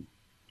being.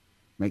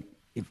 Like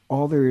if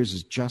all there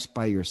is just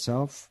by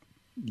yourself,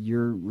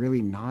 you're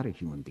really not a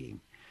human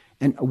being.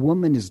 And a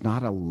woman is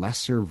not a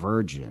lesser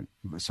version,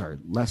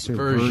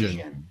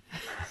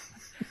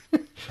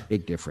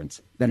 big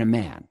difference, than a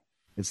man.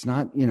 It's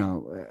not,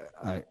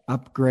 an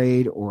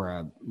upgrade or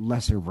a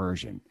lesser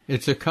version.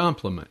 It's a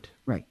complement.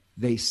 Right.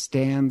 They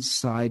stand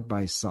side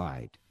by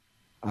side.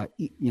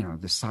 The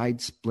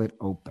sides split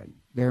open.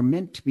 They're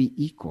meant to be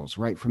equals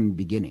right from the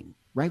beginning.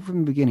 Right from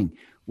the beginning.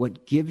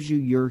 What gives you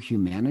your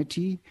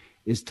humanity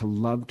is to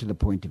love to the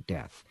point of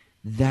death.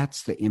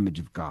 That's the image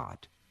of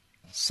God.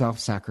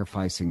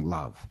 Self-sacrificing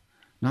love.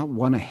 Not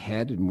one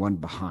ahead and one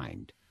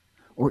behind.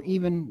 Or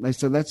even,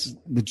 so that's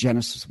the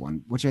Genesis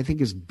one, which I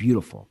think is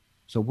beautiful.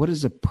 So what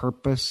is the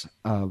purpose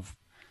of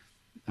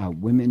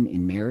women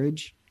in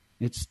marriage?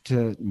 It's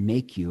to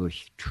make you a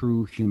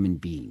true human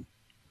being,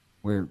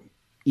 where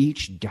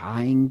each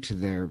dying to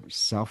their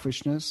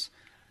selfishness,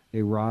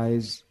 they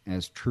rise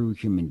as true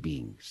human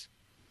beings.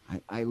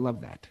 I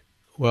love that.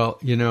 Well,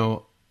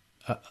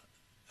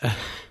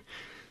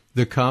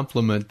 the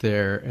compliment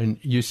there, and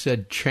you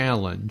said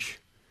challenge.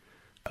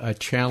 A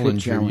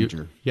challenge.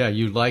 Challenger.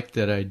 You like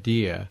that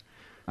idea.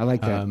 I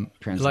like that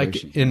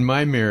translation. Like in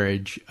my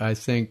marriage, I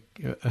think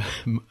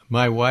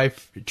my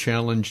wife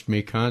challenged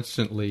me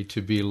constantly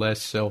to be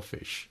less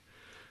selfish,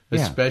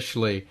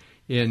 especially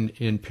in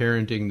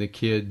parenting the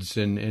kids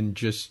and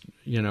just,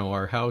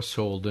 our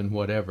household and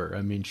whatever.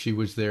 I mean, she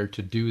was there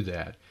to do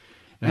that.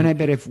 And I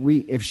bet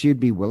if she'd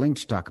be willing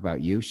to talk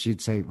about you,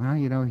 she'd say,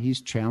 well,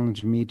 he's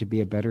challenged me to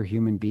be a better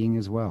human being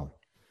as well.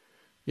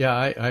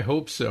 Yeah, I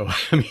hope so.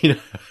 I mean,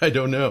 I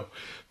don't know.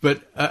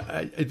 But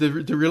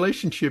the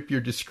relationship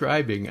you're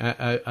describing,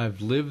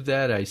 I've lived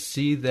that. I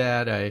see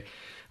that.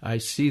 I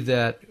see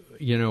that,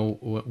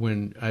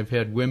 when I've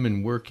had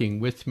women working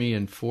with me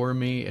and for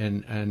me,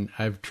 and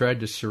I've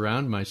tried to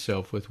surround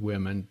myself with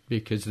women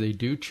because they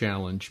do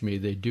challenge me.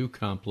 They do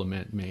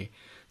compliment me.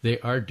 They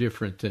are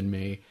different than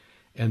me.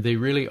 And they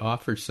really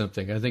offer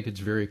something. I think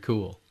it's very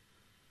cool.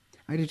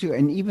 I do too.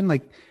 And even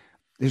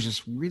there's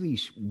this really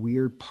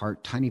weird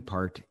tiny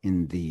part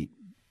in the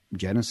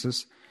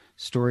Genesis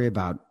story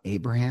about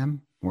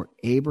Abraham, where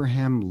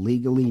Abraham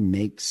legally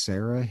makes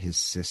Sarah his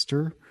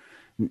sister.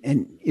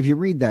 And if you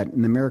read that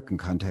in the American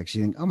context,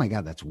 you think, oh my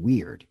God, that's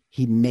weird.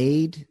 He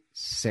made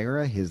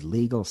Sarah his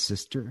legal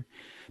sister.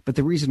 But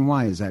the reason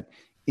why is that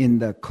in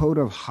the Code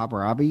of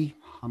Hammurabi,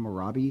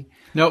 Hammurabi.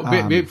 No,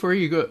 before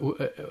you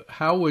go,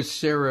 how was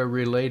Sarah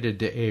related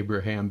to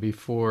Abraham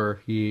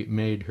before he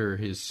made her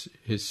his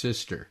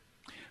sister?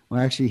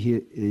 Well,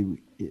 actually,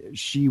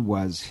 she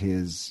was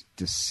his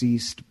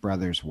deceased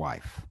brother's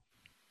wife.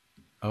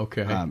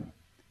 Okay.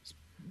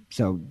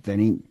 So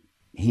then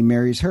he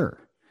marries her,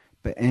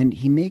 and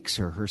he makes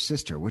her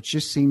sister, which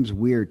just seems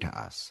weird to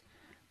us.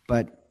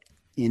 But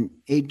in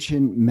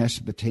ancient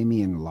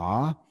Mesopotamian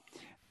law,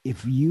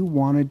 if you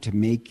wanted to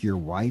make your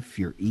wife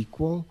your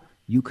equal,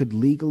 you could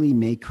legally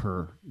make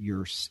her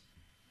your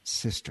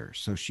sister.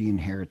 So she'll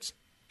inherit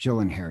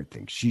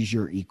things. She's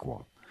your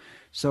equal.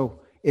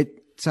 So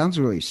it sounds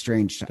really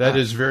strange to us. That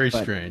is very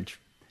strange.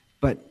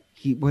 But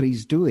what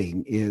he's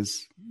doing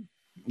is,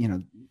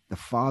 the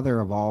father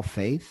of all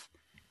faith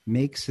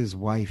makes his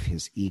wife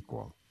his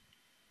equal.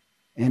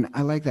 And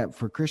I like that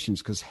for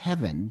Christians, because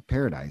heaven,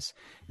 paradise,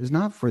 is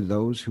not for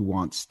those who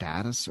want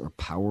status or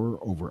power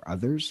over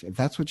others. If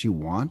that's what you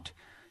want,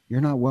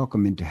 you're not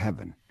welcome into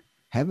heaven.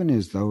 Heaven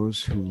is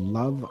those who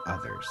love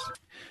others.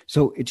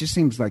 So it just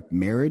seems like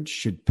marriage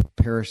should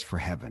prepare us for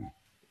heaven,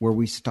 where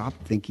we stop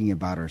thinking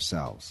about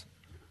ourselves.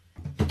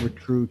 We're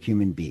true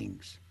human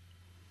beings.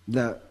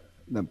 The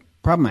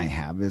problem I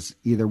have is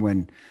either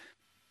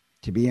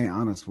to be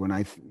honest,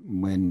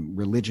 when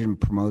religion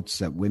promotes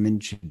that women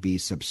should be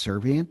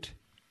subservient,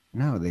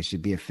 no, they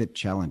should be a fit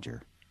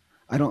challenger.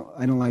 I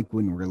don't like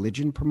when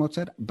religion promotes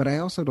that, but I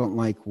also don't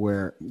like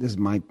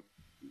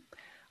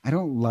I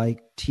don't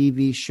like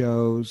TV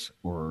shows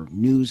or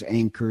news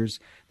anchors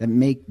that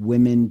make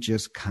women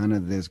just kind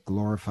of this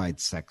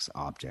glorified sex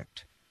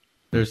object.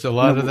 There's a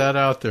lot of that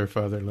out there,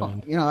 Father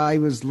Len. I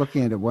was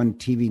looking at one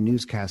TV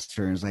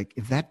newscaster and it's like,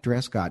 if that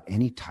dress got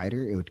any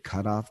tighter, it would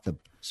cut off the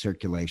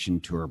circulation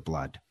to her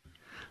blood.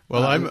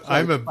 Well,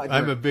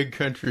 I'm a big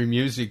country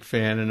music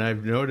fan, and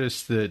I've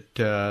noticed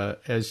that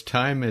as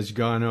time has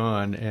gone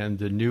on and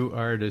the new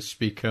artists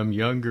become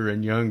younger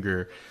and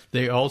younger,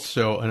 they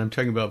also, and I'm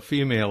talking about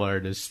female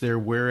artists, they're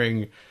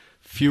wearing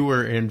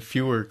fewer and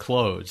fewer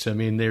clothes. I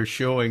mean, they're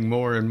showing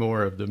more and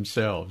more of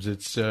themselves.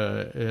 It's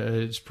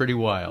pretty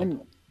wild.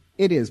 And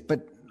it is,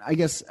 but I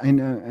guess I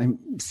know I'm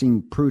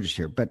seeing prudish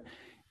here, but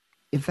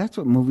if that's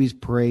what movies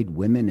parade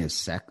women as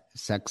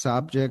sex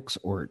objects,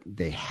 or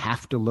they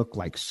have to look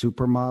like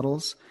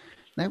supermodels,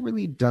 that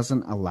really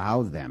doesn't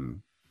allow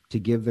them to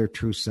give their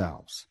true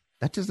selves.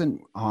 That doesn't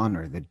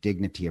honor the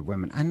dignity of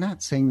women. I'm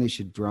not saying they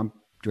should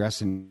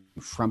dress in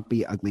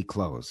frumpy, ugly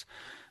clothes,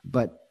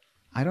 but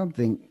I don't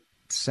think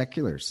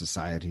secular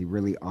society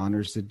really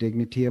honors the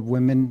dignity of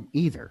women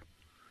either.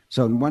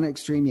 So in one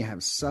extreme, you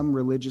have some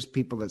religious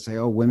people that say,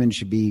 oh, women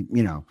should be,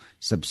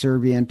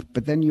 subservient.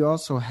 But then you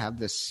also have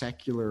this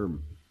secular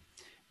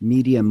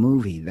media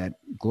movie that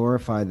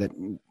glorify that,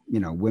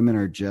 women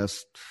are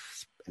just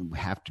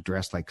have to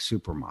dress like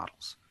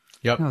supermodels.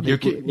 Yep. No,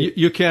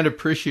 you can't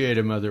appreciate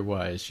them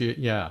otherwise.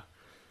 Yeah.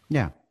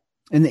 Yeah.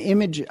 And the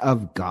image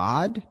of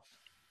God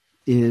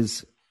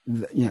is,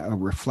 a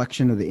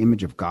reflection of the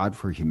image of God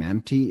for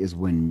humanity is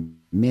when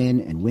men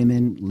and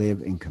women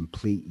live in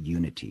complete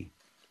unity.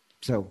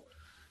 So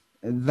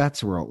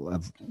that's the role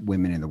of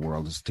women in the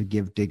world, is to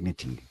give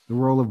dignity. The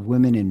role of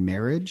women in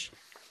marriage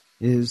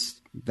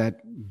is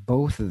that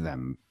both of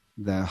them,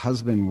 the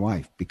husband and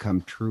wife,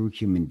 become true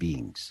human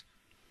beings,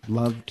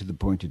 loved to the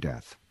point of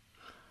death.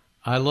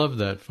 I love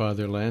that,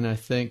 Father Len. I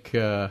think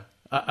a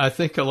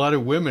lot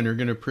of women are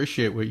going to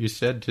appreciate what you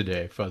said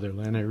today, Father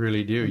Len. I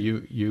really do.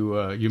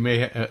 You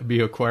may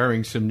be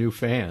acquiring some new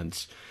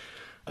fans.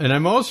 And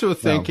I'm also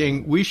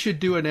thinking we should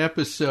do an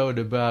episode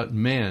about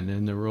men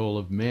and the role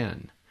of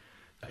men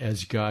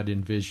as God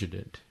envisioned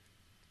it.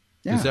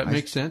 Yeah, does that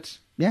make sense?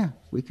 Yeah,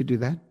 we could do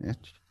that. Yeah.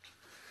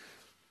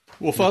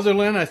 Well, Father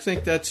Len, I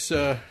think that's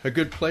a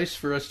good place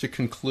for us to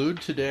conclude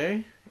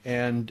today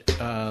and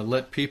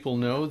let people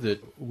know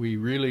that we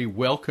really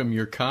welcome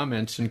your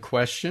comments and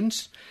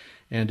questions.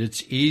 And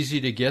it's easy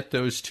to get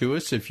those to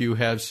us if you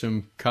have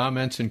some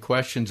comments and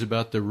questions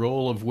about the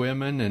role of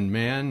women and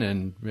men,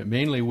 and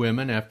mainly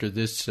women, after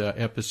this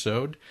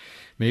episode.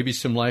 Maybe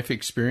some life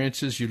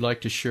experiences you'd like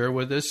to share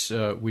with us.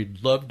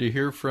 We'd love to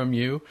hear from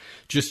you.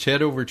 Just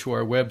head over to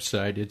our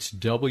website. It's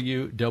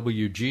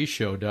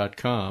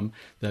wwgshow.com.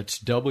 That's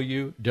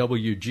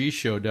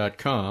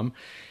wwgshow.com.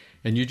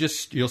 And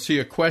you'll see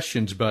a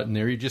questions button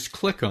there. You just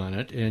click on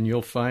it, and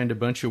you'll find a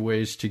bunch of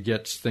ways to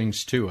get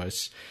things to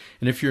us.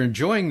 And if you're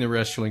enjoying the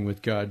Wrestling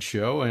with God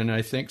show, and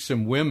I think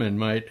some women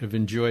might have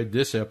enjoyed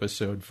this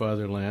episode,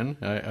 Father Len,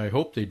 I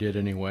hope they did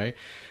anyway,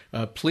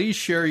 please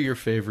share your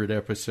favorite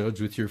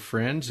episodes with your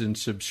friends and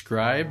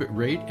subscribe,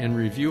 rate, and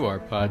review our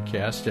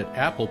podcast at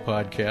Apple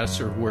Podcasts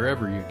or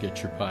wherever you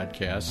get your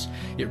podcasts.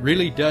 It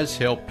really does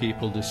help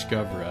people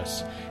discover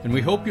us. And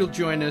we hope you'll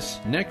join us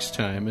next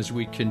time as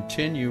we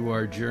continue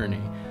our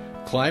journey,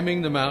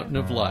 climbing the mountain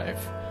of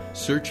life,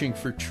 searching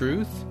for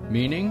truth,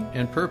 meaning,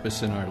 and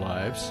purpose in our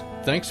lives.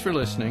 Thanks for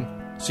listening.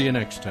 See you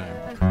next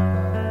time.